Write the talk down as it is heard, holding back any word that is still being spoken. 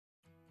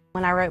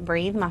When I wrote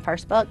Breathe, my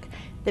first book,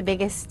 the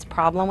biggest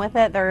problem with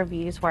it, the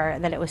reviews were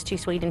that it was too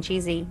sweet and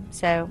cheesy.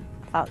 So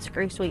I thought,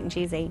 screw sweet and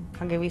cheesy.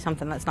 I'll give you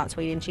something that's not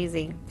sweet and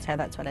cheesy. So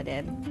that's what I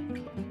did.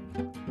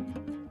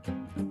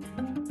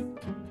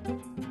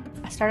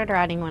 I started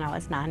writing when I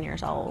was 9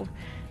 years old.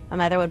 My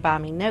mother would buy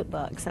me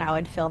notebooks and I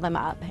would fill them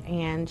up,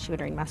 and she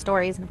would read my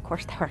stories, and of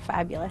course they were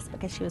fabulous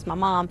because she was my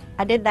mom.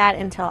 I did that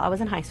until I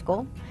was in high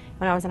school.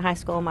 When I was in high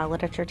school, my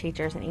literature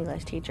teachers and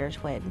English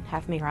teachers would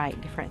have me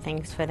write different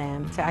things for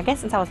them. So I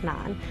guess since I was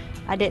 9,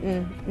 I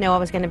didn't know I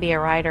was going to be a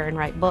writer and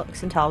write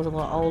books until I was a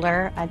little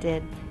older. I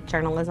did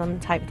journalism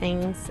type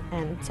things,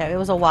 and so it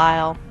was a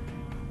while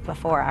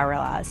before I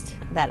realized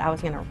that I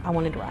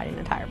wanted to write an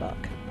entire book.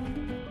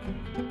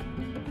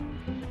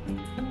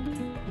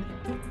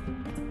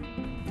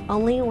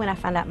 Only when I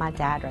found out my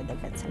dad read the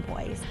Vincent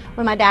Boys.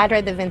 When my dad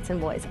read the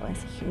Vincent Boys, I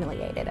was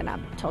humiliated, and I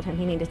told him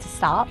he needed to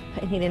stop,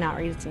 and he did not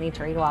need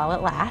to read While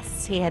It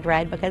Lasts. He had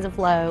read Because of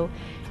Low,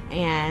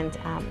 and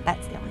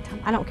that's the only time.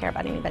 I don't care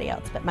about anybody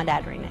else, but my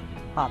dad reading it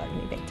bothered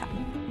me big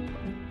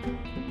time.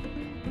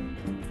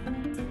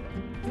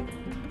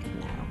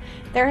 No.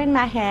 They're in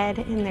my head,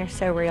 and they're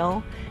so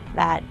real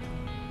that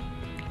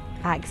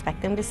I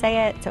expect them to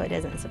say it, so it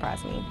doesn't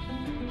surprise me.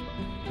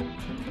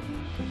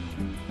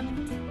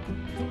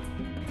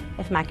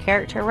 If my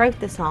character wrote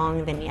the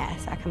song, then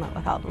yes, I come up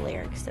with all the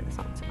lyrics to the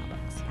songs in my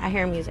books. I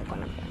hear music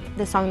when I'm doing it.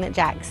 The song that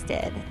Jax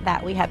did,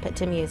 that we had put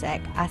to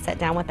music, I sat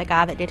down with the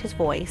guy that did his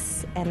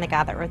voice and the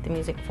guy that wrote the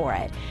music for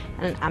it.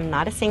 And I'm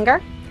not a singer,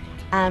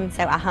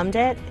 so I hummed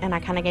it, and I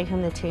kind of gave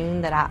him the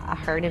tune that I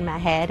heard in my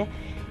head,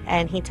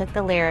 and he took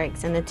the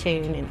lyrics and the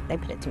tune and they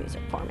put it to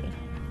music for me.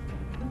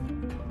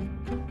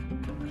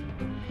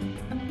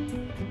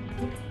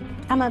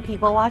 I'm a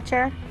people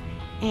watcher,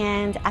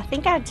 and I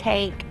think I'd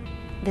take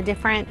the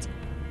different,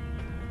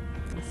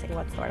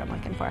 what's the word I'm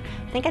looking for?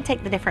 I think I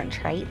take the different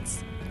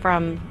traits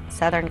from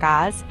Southern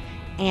guys,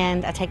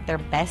 and I take their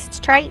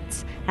best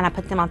traits and I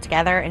put them all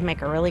together and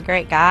make a really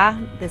great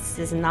guy. This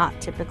is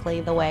not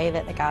typically the way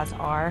that the guys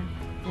are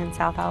in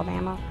South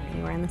Alabama or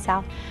anywhere in the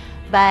South,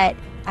 but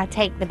I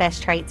take the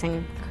best traits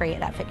and create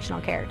that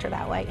fictional character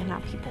that way, and now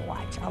people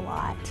watch a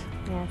lot.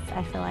 Yes,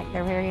 I feel like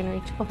they're very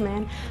unreachable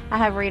men. I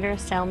have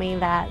readers tell me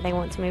that they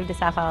want to move to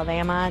South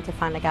Alabama to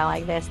find a guy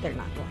like this. They're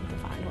not going to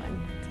find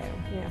one. So,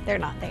 they're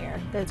not there.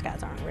 Those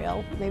guys aren't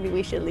real. Maybe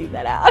we should leave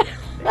that out.